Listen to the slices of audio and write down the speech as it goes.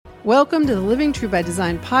Welcome to the Living True by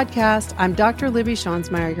Design podcast. I'm Dr. Libby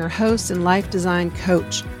Schonsmeyer, your host and life design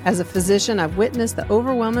coach. As a physician, I've witnessed the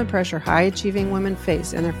overwhelming pressure high-achieving women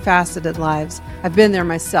face in their faceted lives. I've been there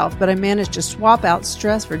myself, but I managed to swap out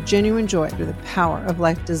stress for genuine joy through the power of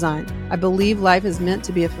life design. I believe life is meant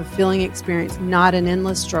to be a fulfilling experience, not an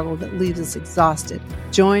endless struggle that leaves us exhausted.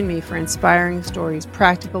 Join me for inspiring stories,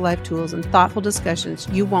 practical life tools, and thoughtful discussions.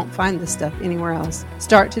 You won't find this stuff anywhere else.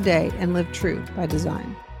 Start today and live true by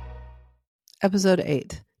design. Episode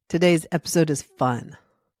 8. Today's episode is fun.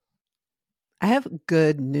 I have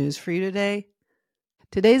good news for you today.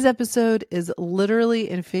 Today's episode is literally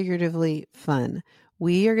and figuratively fun.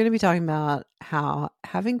 We are going to be talking about how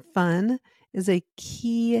having fun is a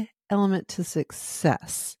key element to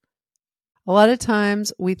success. A lot of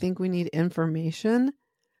times we think we need information,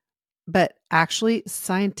 but actually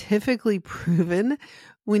scientifically proven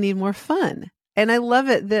we need more fun. And I love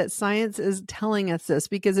it that science is telling us this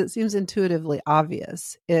because it seems intuitively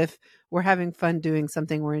obvious. If we're having fun doing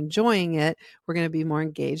something, we're enjoying it, we're going to be more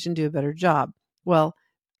engaged and do a better job. Well,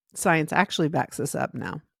 science actually backs this up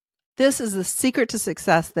now. This is the secret to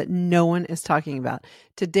success that no one is talking about.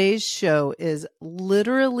 Today's show is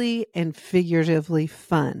literally and figuratively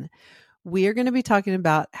fun. We are going to be talking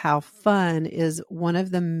about how fun is one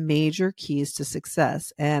of the major keys to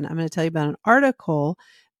success. And I'm going to tell you about an article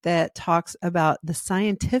that talks about the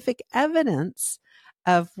scientific evidence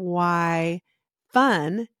of why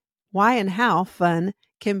and how fun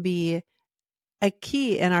can be a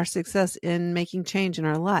key in our success in making change in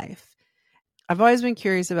our life. I've always been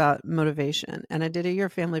curious about motivation, and I did a year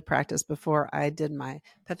of family practice before I did my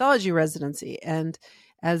pathology residency. And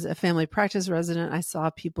as a family practice resident, I saw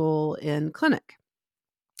people in clinic.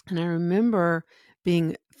 And I remember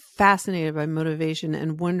being fascinated by motivation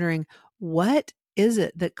and wondering, what is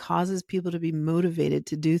it that causes people to be motivated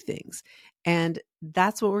to do things? And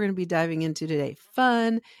that's what we're going to be diving into today.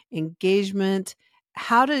 Fun, engagement,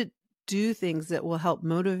 how to do things that will help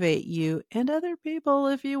motivate you and other people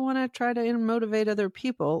if you want to try to motivate other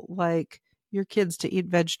people, like your kids to eat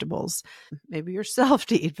vegetables, maybe yourself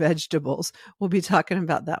to eat vegetables. We'll be talking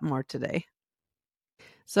about that more today.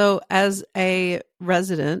 So as a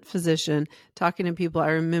resident physician talking to people, I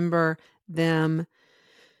remember them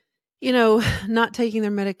not taking their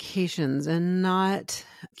medications and not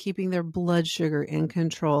keeping their blood sugar in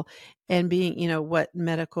control and being, what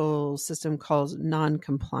medical system calls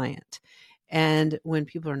non-compliant. And when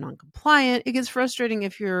people are non-compliant, it gets frustrating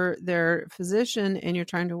if you're their physician and you're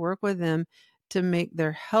trying to work with them to make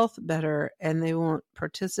their health better and they won't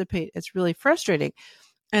participate. It's really frustrating.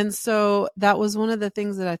 And so that was one of the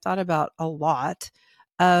things that I thought about a lot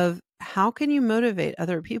of how can you motivate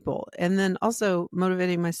other people? And then also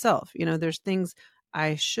motivating myself. There's things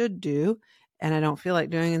I should do and I don't feel like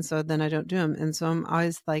doing. And so then I don't do them. And so I'm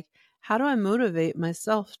always like, how do I motivate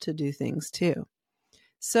myself to do things too?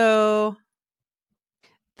 So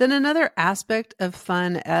then another aspect of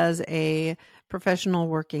fun as a professional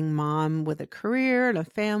working mom with a career and a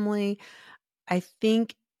family, I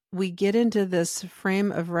think we get into this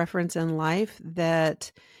frame of reference in life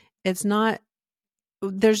that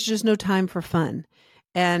there's just no time for fun.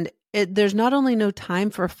 And there's not only no time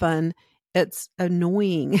for fun, it's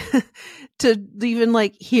annoying to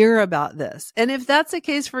even hear about this. And if that's the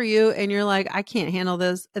case for you and you're like, I can't handle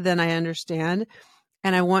this, then I understand.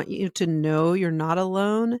 And I want you to know you're not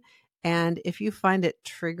alone. And if you find it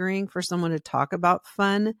triggering for someone to talk about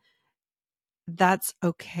fun, that's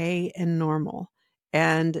okay and normal.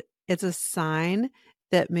 And it's a sign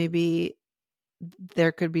that maybe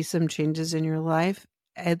there could be some changes in your life.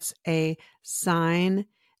 It's a sign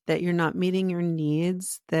that you're not meeting your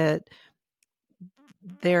needs, that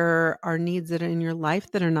there are needs that are in your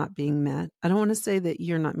life that are not being met. I don't want to say that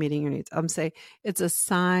you're not meeting your needs. I'm saying it's a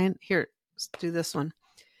sign. Here, let's do this one.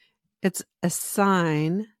 It's a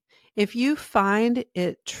sign. If you find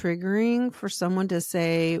it triggering for someone to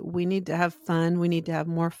say, we need to have fun, we need to have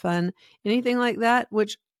more fun, anything like that,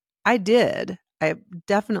 which I did. I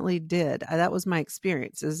definitely did. That was my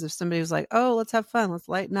experience, is if somebody was like, oh, let's have fun, let's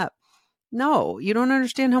lighten up. No, you don't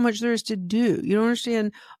understand how much there is to do. You don't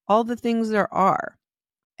understand all the things there are.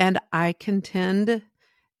 And I contend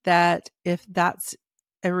that if that's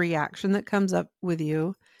a reaction that comes up with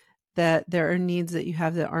you, that there are needs that you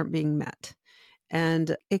have that aren't being met.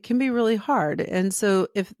 And it can be really hard. And so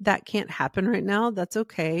if that can't happen right now, that's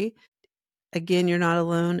okay. Again, you're not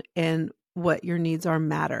alone, and what your needs are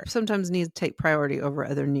matter. Sometimes needs take priority over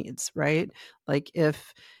other needs, right? Like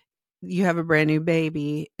if you have a brand new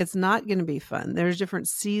baby, it's not going to be fun. There's different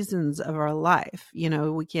seasons of our life.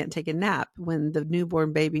 We can't take a nap when the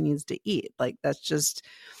newborn baby needs to eat. That's just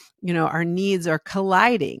our needs are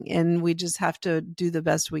colliding, and we just have to do the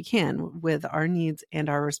best we can with our needs and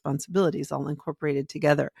our responsibilities all incorporated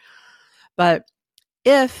together. But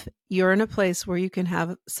if you're in a place where you can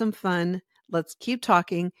have some fun, let's keep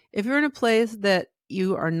talking. If you're in a place that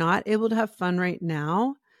you are not able to have fun right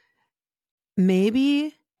now,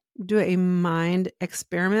 maybe do a mind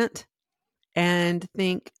experiment and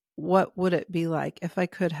think, what would it be like if I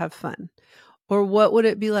could have fun? Or what would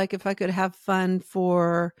it be like if I could have fun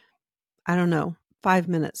for, I don't know, 5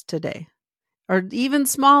 minutes today? Or even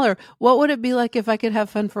smaller, what would it be like if I could have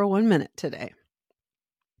fun for 1 minute today?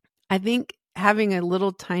 I think having a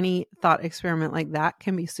little tiny thought experiment like that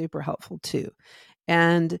can be super helpful too.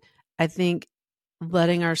 And I think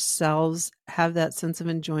letting ourselves have that sense of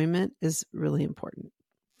enjoyment is really important.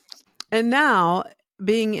 And now,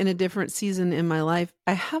 being in a different season in my life,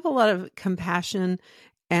 I have a lot of compassion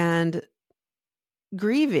and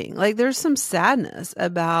grieving. Like, there's some sadness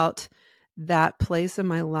about that place in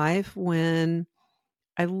my life when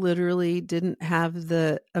I literally didn't have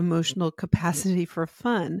the emotional capacity for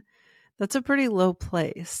fun. That's a pretty low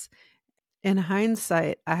place. In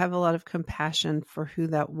hindsight, I have a lot of compassion for who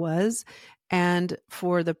that was and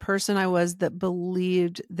for the person I was that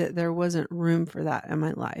believed that there wasn't room for that in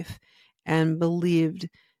my life and believed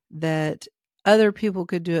that other people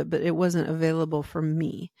could do it, but it wasn't available for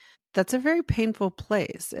me. That's a very painful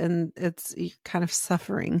place, and it's kind of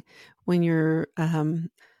suffering when you're,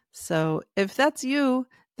 so if that's you,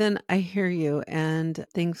 then I hear you, and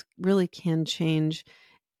things really can change.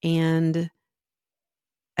 And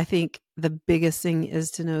I think the biggest thing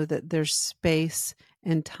is to know that there's space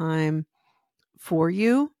and time for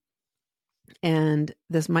you. And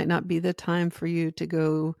this might not be the time for you to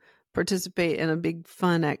go participate in a big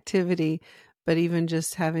fun activity, but even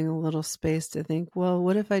just having a little space to think, well,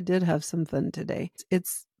 what if I did have some fun today?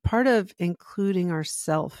 It's part of including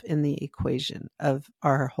ourself in the equation of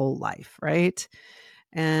our whole life, right?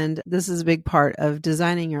 And this is a big part of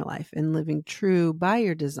designing your life and living true by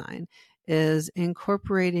your design, is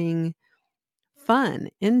incorporating fun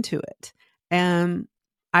into it. And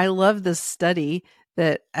I love this study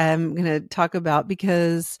that I'm going to talk about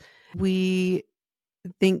because we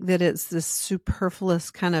think that it's this superfluous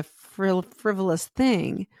kind of frivolous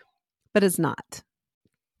thing, but it's not.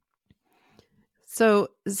 So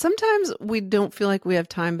sometimes we don't feel like we have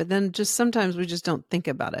time, but then just sometimes we just don't think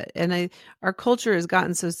about it. And our culture has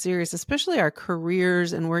gotten so serious, especially our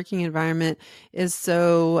careers and working environment is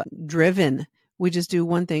so driven. We just do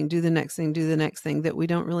one thing, do the next thing, do the next thing, that we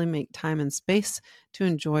don't really make time and space to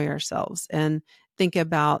enjoy ourselves and think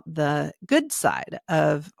about the good side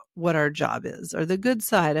of what our job is, or the good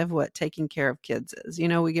side of what taking care of kids is.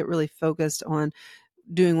 We get really focused on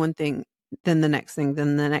doing one thing, then the next thing,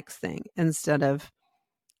 then the next thing, instead of,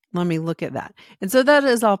 let me look at that. And so that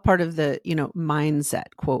is all part of the,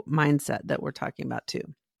 mindset, quote, mindset that we're talking about too.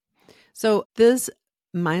 So this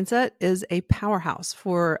mindset is a powerhouse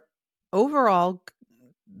for overall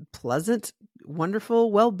pleasant,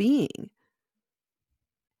 wonderful well-being.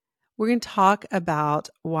 We're going to talk about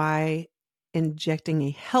why injecting a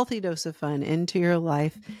healthy dose of fun into your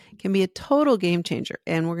life can be a total game changer.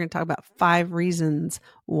 And we're going to talk about 5 reasons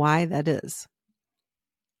why that is.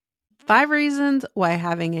 5 reasons why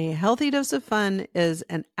having a healthy dose of fun is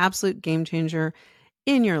an absolute game changer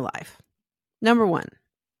in your life. Number 1,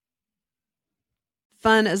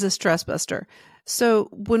 fun as a stress buster. So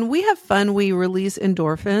when we have fun, we release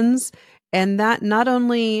endorphins, and that not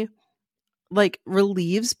only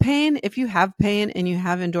relieves pain if you have pain and you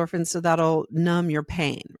have endorphins, so that'll numb your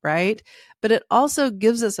pain, right? But it also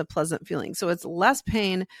gives us a pleasant feeling. So it's less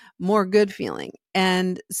pain, more good feeling.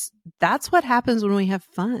 And that's what happens when we have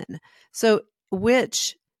fun. So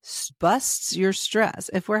which busts your stress.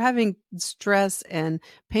 If we're having stress and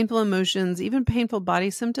painful emotions, even painful body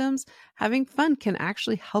symptoms, having fun can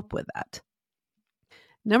actually help with that.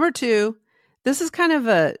 Number 2, this is kind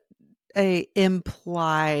of a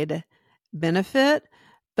implied benefit,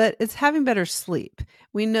 but it's having better sleep.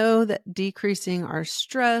 We know that decreasing our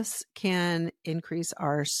stress can increase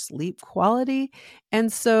our sleep quality.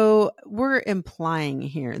 And so we're implying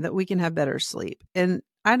here that we can have better sleep. And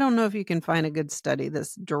I don't know if you can find a good study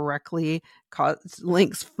that's directly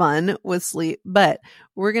links fun with sleep, but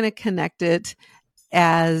we're going to connect it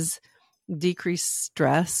as decreased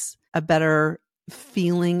stress, a better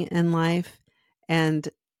feeling in life, and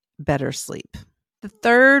better sleep. The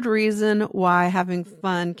third reason why having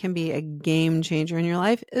fun can be a game changer in your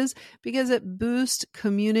life is because it boosts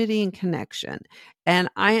community and connection. And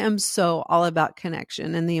I am so all about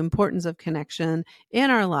connection and the importance of connection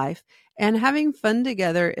in our life. And having fun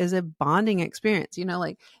together is a bonding experience.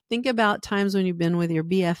 Like think about times when you've been with your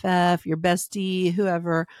BFF, your bestie,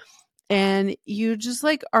 whoever, and you just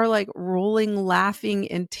like are like rolling,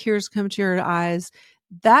 laughing, and tears come to your eyes.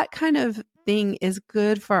 That kind of thing is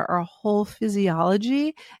good for our whole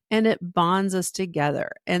physiology, and it bonds us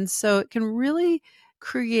together. And so it can really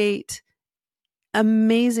create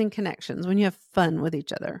amazing connections when you have fun with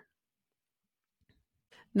each other.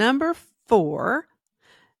 Number 4,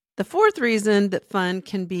 the fourth reason that fun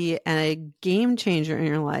can be a game changer in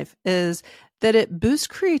your life is that it boosts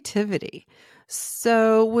creativity.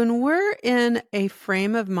 So when we're in a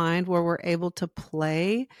frame of mind where we're able to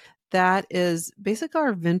play, that is basically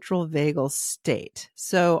our ventral vagal state.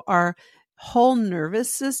 So our whole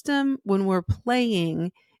nervous system, when we're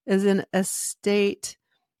playing, is in a state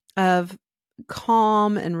of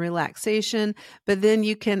calm and relaxation. But then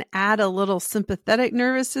you can add a little sympathetic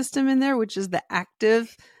nervous system in there, which is the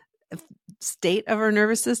active state of our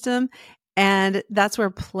nervous system. And that's where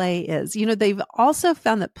play is. They've also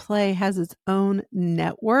found that play has its own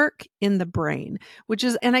network in the brain, which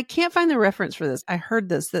is, and I can't find the reference for this. I heard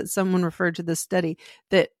that someone referred to this study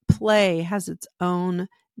that play has its own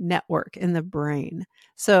network in the brain.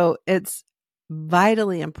 So it's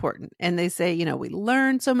vitally important. And they say, we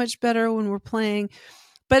learn so much better when we're playing.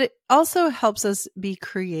 But it also helps us be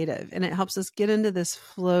creative, and it helps us get into this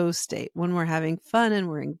flow state when we're having fun and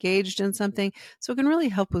we're engaged in something. So it can really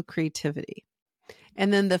help with creativity.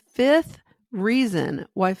 And then the fifth reason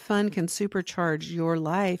why fun can supercharge your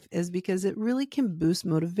life is because it really can boost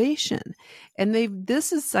motivation. And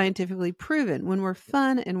this is scientifically proven. When we're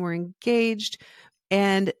fun and we're engaged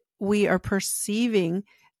and we are perceiving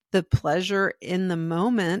the pleasure in the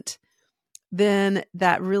moment, then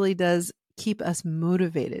that really does keep us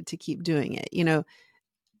motivated to keep doing it.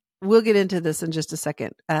 We'll get into this in just a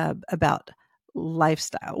second about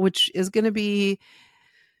lifestyle, which is going to be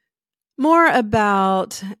more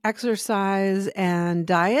about exercise and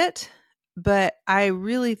diet. But I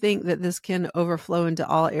really think that this can overflow into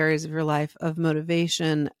all areas of your life, of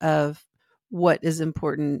motivation, of what is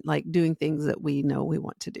important, like doing things that we know we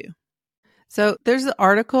want to do. So there's an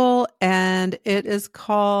article, and it is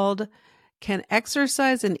called, "Can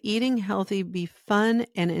Exercise and Eating Healthy Be Fun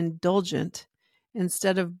and Indulgent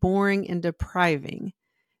Instead of Boring and Depriving?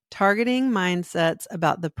 Targeting Mindsets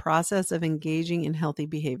About the Process of Engaging in Healthy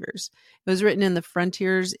Behaviors." It was written in the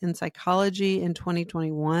Frontiers in Psychology in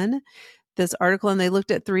 2021, this article, and they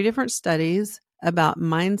looked at 3 different studies about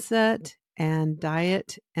mindset and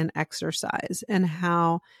diet and exercise, and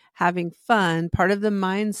how having fun, part of the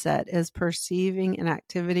mindset is perceiving an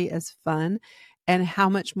activity as fun, and how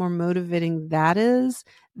much more motivating that is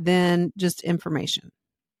than just information.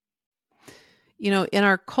 In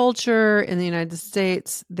our culture in the United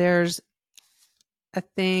States, there's a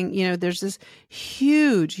thing, there's this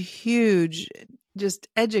huge just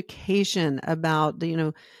education about,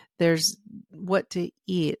 there's what to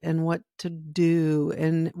eat and what to do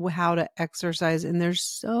and how to exercise. And there's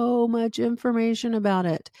so much information about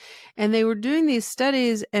it. And they were doing these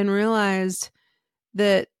studies and realized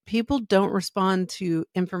that people don't respond to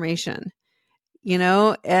information,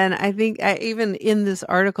 and I think even in this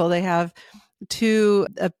article, they have 2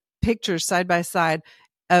 pictures side by side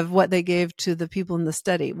of what they gave to the people in the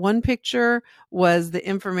study. One picture was the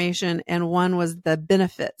information, and one was the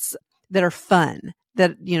benefits that are fun,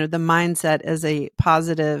 that, the mindset is a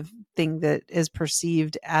positive thing that is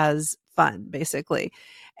perceived as fun, basically.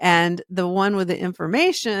 And the one with the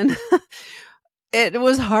information, it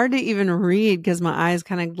was hard to even read because my eyes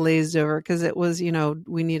kind of glazed over, because it was,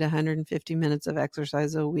 we need 150 minutes of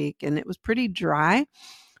exercise a week, and it was pretty dry.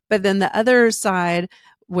 But then the other side,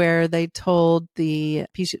 where they told the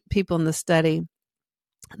people in the study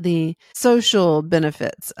the social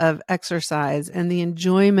benefits of exercise and the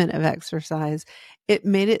enjoyment of exercise, it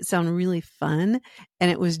made it sound really fun,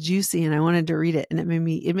 and it was juicy, and I wanted to read it, and it made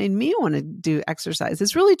me want to do exercise.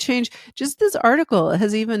 It's really changed. Just this article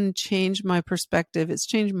has even changed my perspective. It's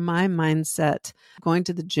changed my mindset going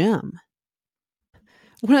to the gym.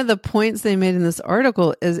 One of the points they made in this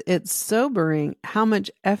article is it's sobering how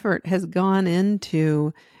much effort has gone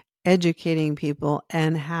into educating people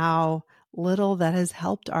and how little that has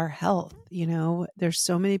helped our health. There's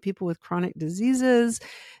so many people with chronic diseases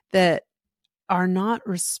that are not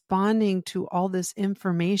responding to all this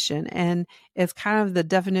information. And it's kind of the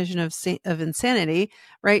definition of insanity,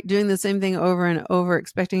 right? Doing the same thing over and over,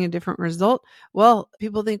 expecting a different result. Well,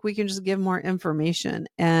 people think we can just give more information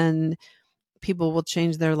and people will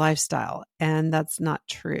change their lifestyle. And that's not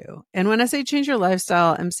true. And when I say change your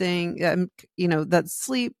lifestyle, I'm saying, that's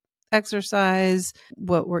sleep, exercise,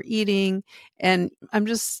 what we're eating. And I'm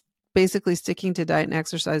just basically sticking to diet and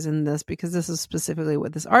exercise in this because this is specifically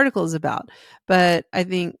what this article is about. But I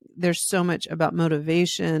think there's so much about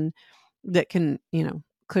motivation that can,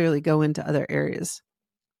 clearly go into other areas.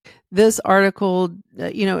 This article,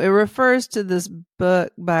 it refers to this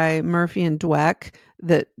book by Murphy and Dweck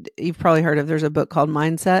that you've probably heard of. There's a book called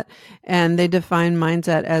Mindset, and they define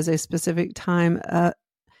mindset as a specific time.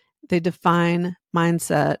 They define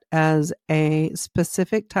mindset as a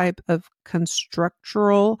specific type of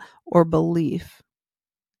constructural or belief.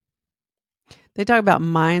 They talk about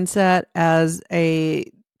mindset as the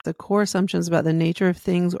core assumptions about the nature of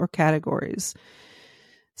things or categories.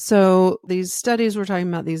 So these studies were talking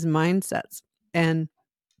about these mindsets. And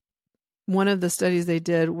one of the studies they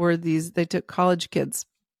did were they took college kids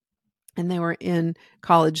and they were in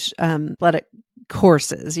college athletic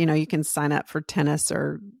courses. You can sign up for tennis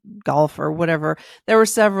or golf or whatever. There were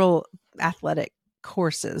several athletic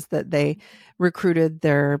courses that they recruited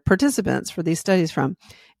their participants for these studies from.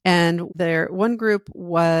 And one group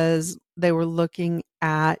they were looking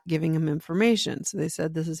at giving them information. So they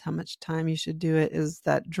said, this is how much time you should do it, is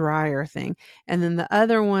that dryer thing. And then the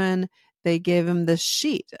other one, they gave them this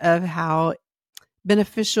sheet of how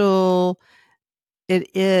beneficial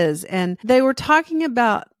it is. And they were talking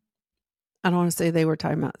about, I don't want to say they were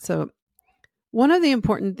talking about. So one of the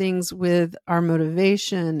important things with our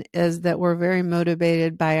motivation is that we're very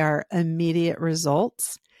motivated by our immediate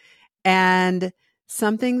results. And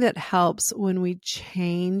something that helps when we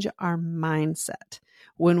change our mindset,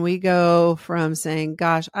 when we go from saying,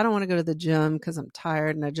 gosh, I don't want to go to the gym because I'm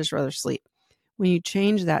tired and I'd just rather sleep. When you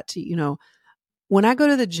change that to, when I go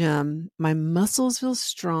to the gym, my muscles feel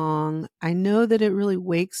strong. I know that it really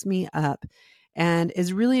wakes me up and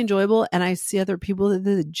is really enjoyable. And I see other people at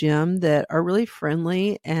the gym that are really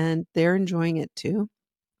friendly and they're enjoying it too.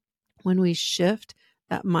 When we shift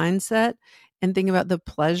that mindset and think about the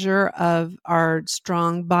pleasure of our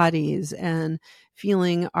strong bodies and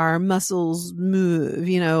feeling our muscles move,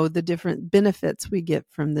 the different benefits we get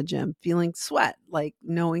from the gym, feeling sweat, like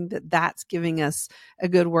knowing that that's giving us a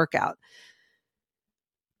good workout.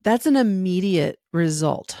 That's an immediate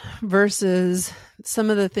result versus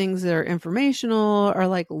some of the things that are informational or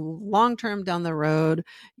like long-term down the road.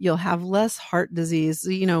 You'll have less heart disease.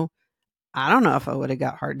 I don't know if I would have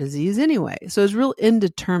got heart disease anyway. So it's real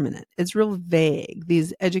indeterminate. It's real vague,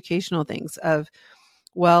 these educational things of,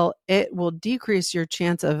 well, it will decrease your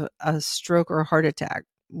chance of a stroke or a heart attack.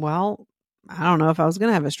 Well, I don't know if I was going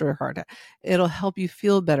to have a stroke or heart attack. It'll help you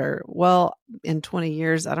feel better. Well, in 20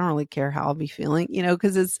 years, I don't really care how I'll be feeling,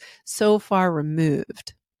 because it's so far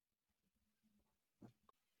removed.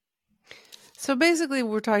 So basically,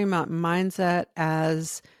 we're talking about mindset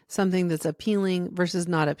as something that's appealing versus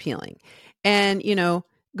not appealing. And,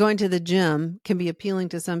 going to the gym can be appealing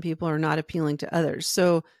to some people or not appealing to others.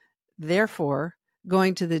 So therefore,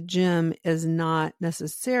 going to the gym is not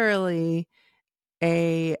necessarily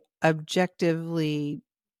a objectively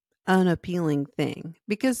unappealing thing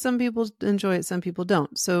because some people enjoy it, some people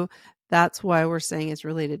don't. So that's why we're saying it's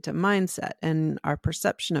related to mindset and our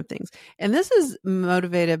perception of things. And this is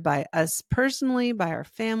motivated by us personally, by our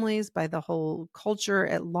families, by the whole culture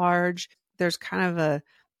at large. There's kind of a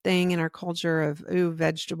thing in our culture of, ooh,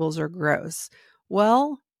 vegetables are gross.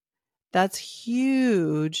 Well, that's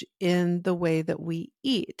huge in the way that we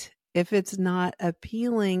eat. If it's not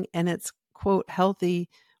appealing and it's, quote, healthy,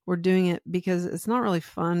 we're doing it because it's not really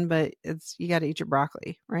fun, but you got to eat your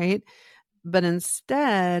broccoli, right? But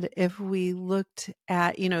instead, if we looked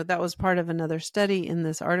at, that was part of another study in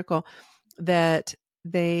this article that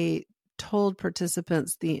they told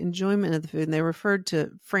participants the enjoyment of the food. And they referred to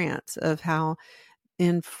France, of how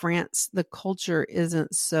in France, the culture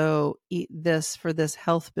isn't so eat this for this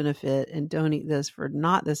health benefit and don't eat this for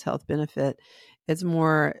not this health benefit. It's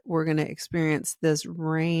more, we're going to experience this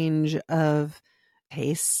range of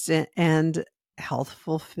tastes and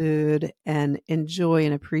healthful food and enjoy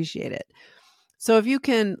and appreciate it. So if you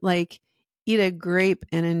can eat a grape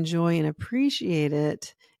and enjoy and appreciate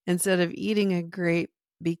it instead of eating a grape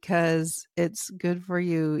because it's good for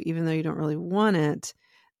you, even though you don't really want it,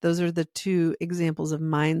 those are the two examples of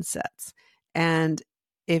mindsets. And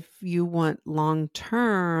if you want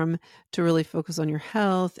long-term to really focus on your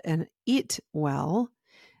health and eat well,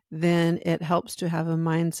 then it helps to have a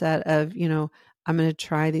mindset of, I'm going to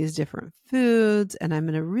try these different foods, and I'm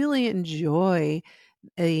going to really enjoy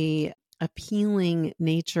a appealing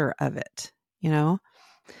nature of it,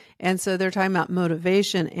 And so they're talking about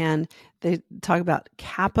motivation, and they talk about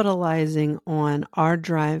capitalizing on our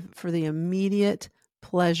drive for the immediate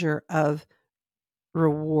pleasure of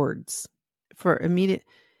rewards, for immediate.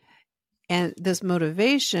 And this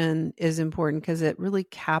motivation is important because it really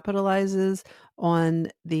capitalizes on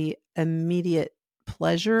the immediate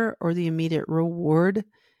pleasure or the immediate reward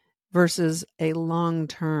versus a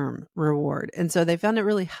long-term reward. And so they found it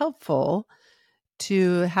really helpful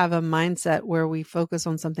to have a mindset where we focus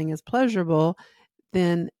on something as pleasurable,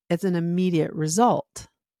 then it's an immediate result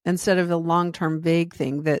instead of a long-term vague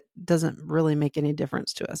thing that doesn't really make any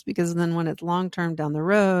difference to us. Because then when it's long-term down the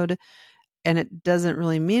road and it doesn't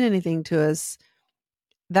really mean anything to us,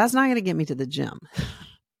 that's not going to get me to the gym.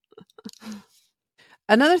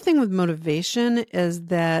 Another thing with motivation is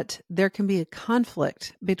that there can be a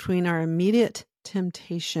conflict between our immediate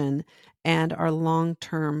temptation and our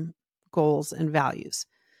long-term goals and values.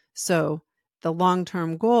 So the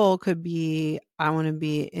long-term goal could be, I want to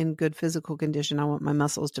be in good physical condition. I want my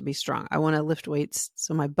muscles to be strong. I want to lift weights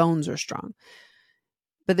so my bones are strong.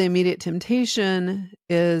 But the immediate temptation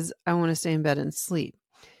is, I want to stay in bed and sleep.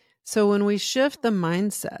 So when we shift the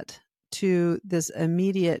mindset to this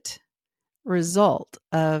immediate result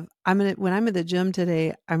of, when I'm at the gym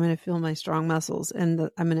today, I'm going to feel my strong muscles, and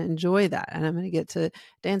I'm going to enjoy that. And I'm going to get to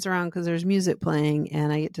dance around because there's music playing,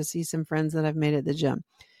 and I get to see some friends that I've made at the gym.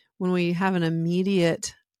 When we have an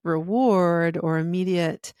immediate reward or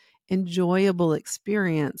immediate enjoyable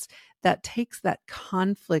experience, that takes that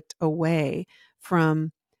conflict away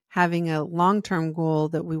from having a long-term goal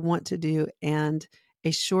that we want to do and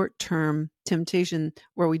a short-term temptation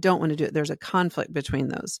where we don't want to do it. There's a conflict between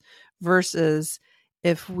those versus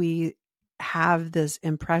if we have this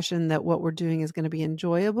impression that what we're doing is going to be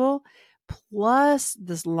enjoyable, plus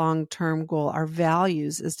this long-term goal, our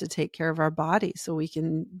values is to take care of our body so we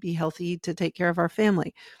can be healthy to take care of our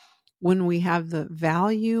family. When we have the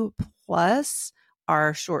value plus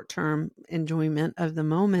our short-term enjoyment of the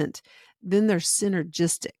moment, then they're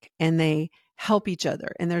synergistic and they help each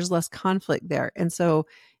other and there's less conflict there. And so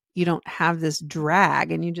you don't have this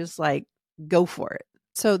drag and you just go for it.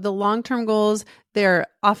 So the long-term goals, they're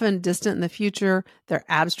often distant in the future. They're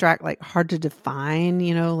abstract, hard to define,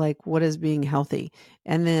 what is being healthy.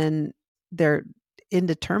 And then they're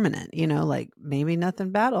indeterminate, maybe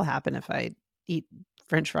nothing bad will happen if I eat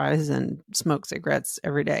French fries and smoke cigarettes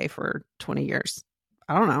every day for 20 years.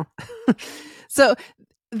 I don't know. So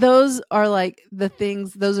those are the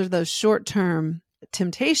things, those are those short-term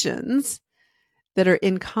temptations that are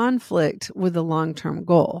in conflict with the long-term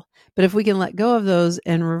goal. But if we can let go of those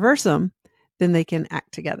and reverse them, then they can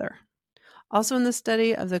act together. Also in the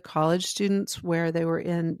study of the college students where they were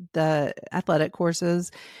in the athletic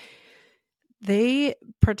courses, they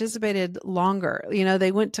participated longer.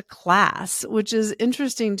 They went to class, which is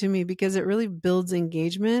interesting to me because it really builds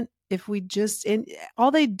engagement. If we and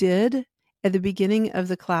all they did at the beginning of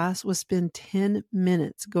the class was spend 10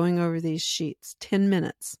 minutes going over these sheets, 10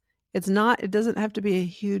 minutes. It doesn't have to be a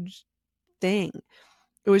huge thing.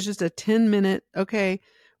 It was just a 10-minute, okay,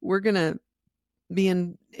 we're going to be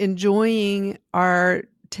enjoying our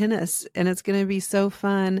tennis and it's going to be so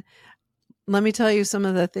fun. Let me tell you some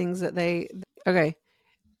of the things that okay.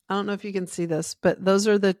 I don't know if you can see this, but those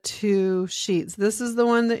are the two sheets. This is the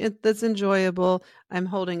one that's enjoyable. I'm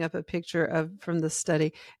holding up a picture from the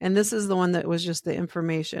study, and this is the one that was just the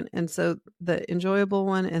information. And so the enjoyable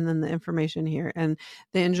one and then the information here. And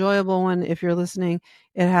the enjoyable one, if you're listening,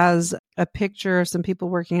 it has a picture of some people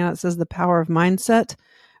working out. It says the power of mindset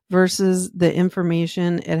versus the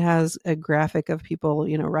information. It has a graphic of people,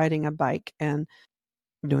 riding a bike and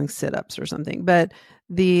doing sit-ups or something. But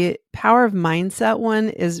the power of mindset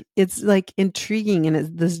one it's intriguing and it's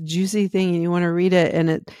this juicy thing and you want to read it.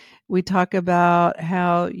 And we talk about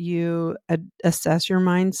how you assess your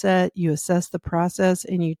mindset, you assess the process,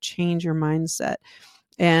 and you change your mindset.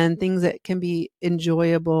 And things that can be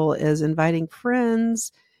enjoyable is inviting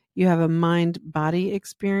friends. You have a mind-body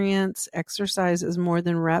experience. Exercise is more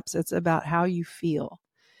than reps. It's about how you feel.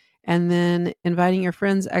 And then inviting your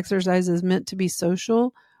friends. Exercise is meant to be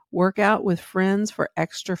social. Work out with friends for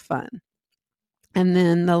extra fun. And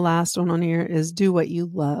then the last one on here is do what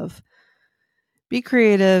you love. Be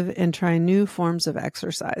creative and try new forms of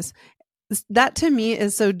exercise. That to me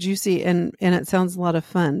is so juicy and it sounds a lot of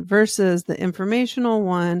fun versus the informational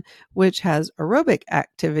one, which has aerobic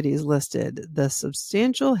activities listed, the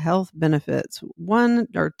substantial health benefits, 1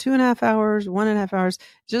 or 2.5 hours, 1.5 hours,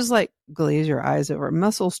 just glaze your eyes over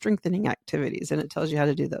muscle strengthening activities. And it tells you how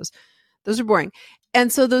to do those. Those are boring.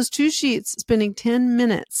 And so those 2 sheets, spending 10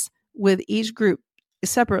 minutes with each group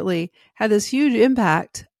separately, had this huge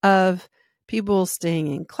impact of people staying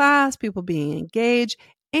in class, people being engaged,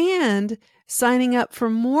 and signing up for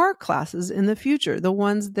more classes in the future. The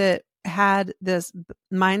ones that had this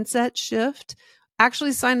mindset shift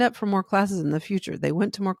actually signed up for more classes in the future. They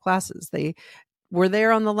went to more classes. They were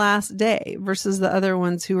there on the last day versus the other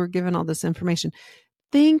ones who were given all this information.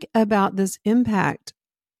 Think about this impact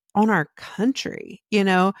on our country.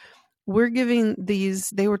 We're giving these,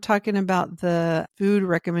 they were talking about the food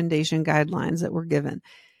recommendation guidelines that were given.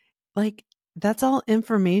 Like, that's all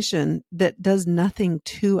information that does nothing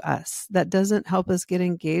to us, that doesn't help us get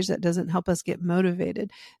engaged, that doesn't help us get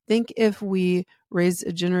motivated. Think if we raised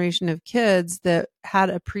a generation of kids that had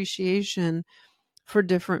appreciation for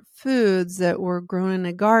different foods that were grown in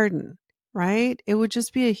a garden, right? It would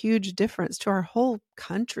just be a huge difference to our whole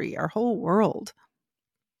country, our whole world.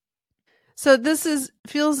 So this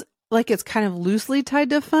feels like it's kind of loosely tied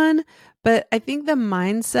to fun, but I think the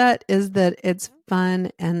mindset is that it's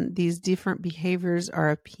fun and these different behaviors are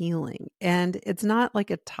appealing. And it's not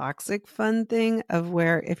like a toxic fun thing of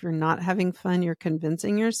where if you're not having fun, you're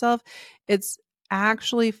convincing yourself. It's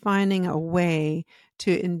actually finding a way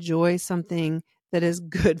to enjoy something that is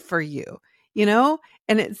good for you,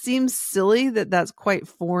 And it seems silly that that's quite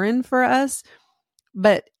foreign for us,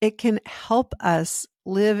 but it can help us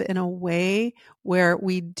live in a way where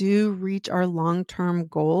we do reach our long-term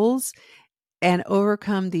goals and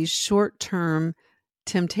overcome these short-term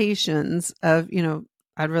temptations of,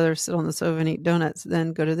 I'd rather sit on the sofa and eat donuts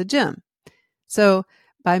than go to the gym. So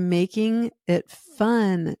by making it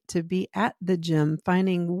fun to be at the gym,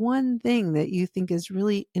 finding one thing that you think is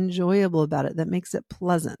really enjoyable about it, that makes it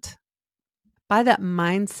pleasant. By that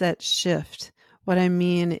mindset shift, what I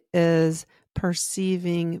mean is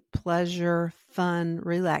perceiving pleasure, fun,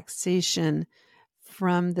 relaxation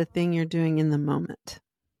from the thing you're doing in the moment.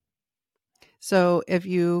 So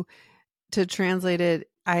to translate it,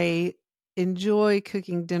 I enjoy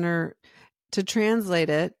cooking dinner. To translate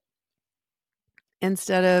it,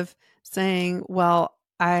 instead of saying, well,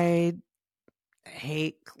 I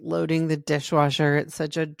hate loading the dishwasher, it's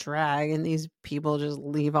such a drag, and these people just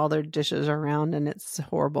leave all their dishes around and it's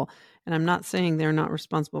horrible. And I'm not saying they're not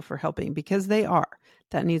responsible for helping, because they are.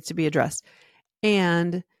 That needs to be addressed.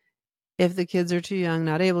 And if the kids are too young,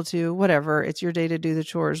 not able to, whatever, it's your day to do the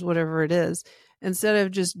chores, whatever it is, instead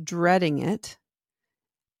of just dreading it,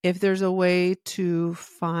 if there's a way to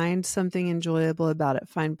find something enjoyable about it,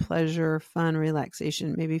 find pleasure, fun,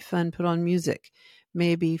 relaxation, maybe fun, put on music,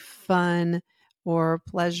 maybe fun or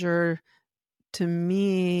pleasure. To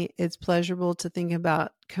me, it's pleasurable to think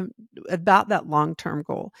about that long-term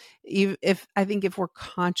goal. I think if we're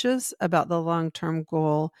conscious about the long-term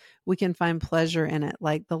goal, we can find pleasure in it.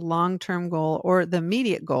 Like the long-term goal or the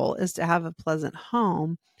immediate goal is to have a pleasant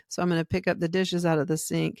home. So I'm going to pick up the dishes out of the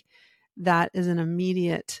sink. That is an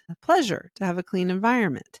immediate pleasure, to have a clean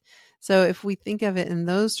environment. So if we think of it in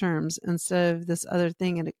those terms instead of this other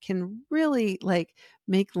thing, and it can really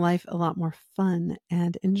make life a lot more fun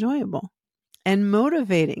and enjoyable and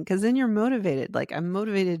motivating, because then you're motivated. Like, I'm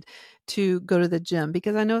motivated to go to the gym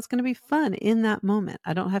because I know it's going to be fun in that moment.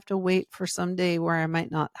 I don't have to wait for some day where I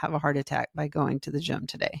might not have a heart attack by going to the gym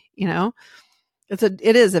today.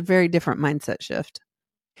 It is a very different mindset shift.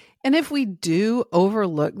 And if we do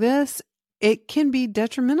overlook this, it can be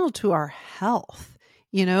detrimental to our health,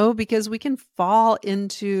 because we can fall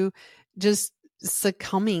into just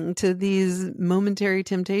succumbing to these momentary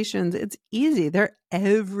temptations. It's easy. They're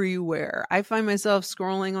everywhere. I find myself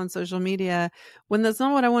scrolling on social media when that's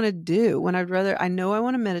not what I want to do. When I know I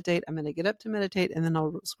want to meditate, I'm going to get up to meditate, and then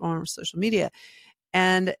I'll scroll on social media.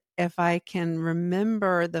 And if I can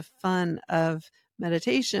remember the fun of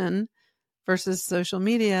meditation versus social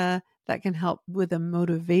media, that can help with a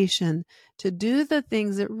motivation to do the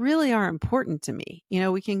things that really are important to me.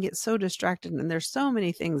 We can get so distracted, and there's so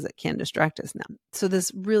many things that can distract us now. So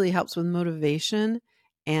this really helps with motivation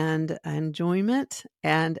and enjoyment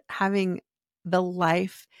and having the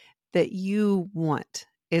life that you want.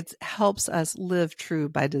 It helps us live true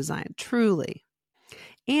by design, truly.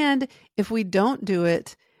 And if we don't do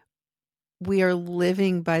it, we are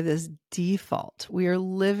living by this default. We are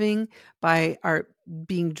living by our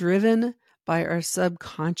being driven by our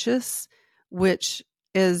subconscious, which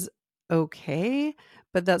is okay,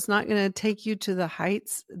 but that's not going to take you to the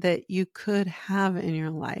heights that you could have in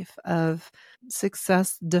your life of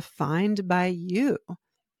success defined by you.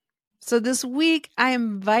 So this week, I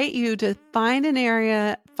invite you to find an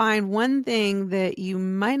area, find one thing that you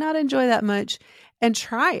might not enjoy that much, and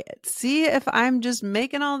try it. See if I'm just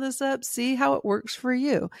making all this up. See how it works for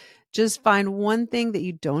you. Just find one thing that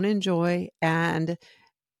you don't enjoy and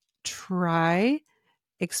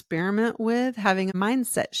experiment with having a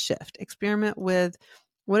mindset shift. Experiment with,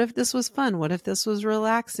 what if this was fun? What if this was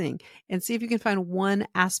relaxing? And see if you can find one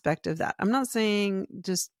aspect of that. I'm not saying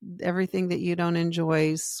just everything that you don't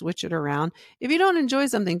enjoy, switch it around. If you don't enjoy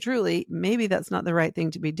something truly, maybe that's not the right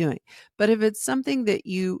thing to be doing. But if it's something that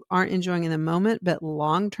you aren't enjoying in the moment, but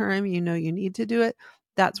long-term, you know you need to do it,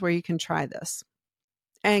 that's where you can try this.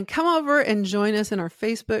 And come over and join us in our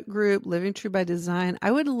Facebook group, Living True by Design.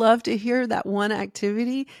 I would love to hear that one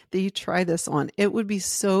activity that you try this on. It would be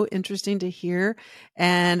so interesting to hear.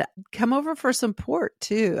 And come over for support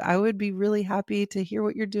too. I would be really happy to hear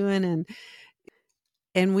what you're doing,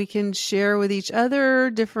 and we can share with each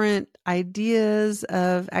other different ideas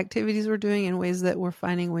of activities we're doing and ways that we're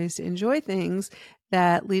finding ways to enjoy things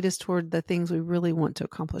that lead us toward the things we really want to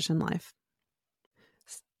accomplish in life.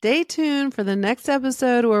 Stay tuned for the next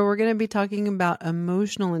episode where we're going to be talking about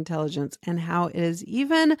emotional intelligence and how it is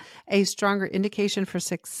even a stronger indication for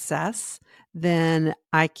success than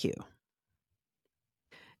IQ.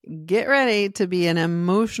 Get ready to be an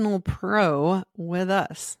emotional pro with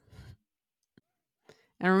us.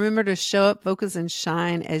 And remember to show up, focus, and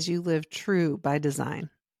shine as you live true by design.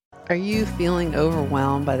 Are you feeling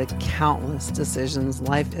overwhelmed by the countless decisions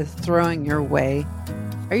life is throwing your way?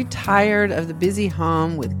 Are you tired of the busy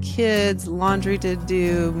home with kids, laundry to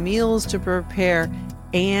do, meals to prepare,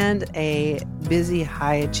 and a busy,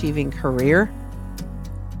 high-achieving career?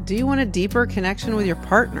 Do you want a deeper connection with your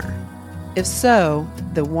partner? If so,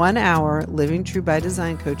 the 1-hour Living True by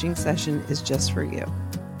Design coaching session is just for you.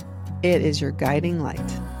 It is your guiding light.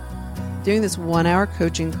 During this 1-hour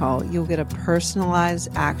coaching call, you'll get a personalized,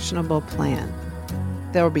 actionable plan.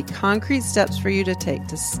 There will be concrete steps for you to take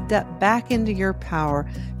to step back into your power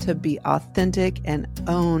to be authentic and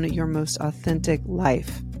own your most authentic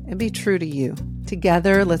life and be true to you.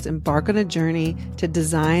 Together, let's embark on a journey to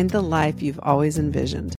design the life you've always envisioned.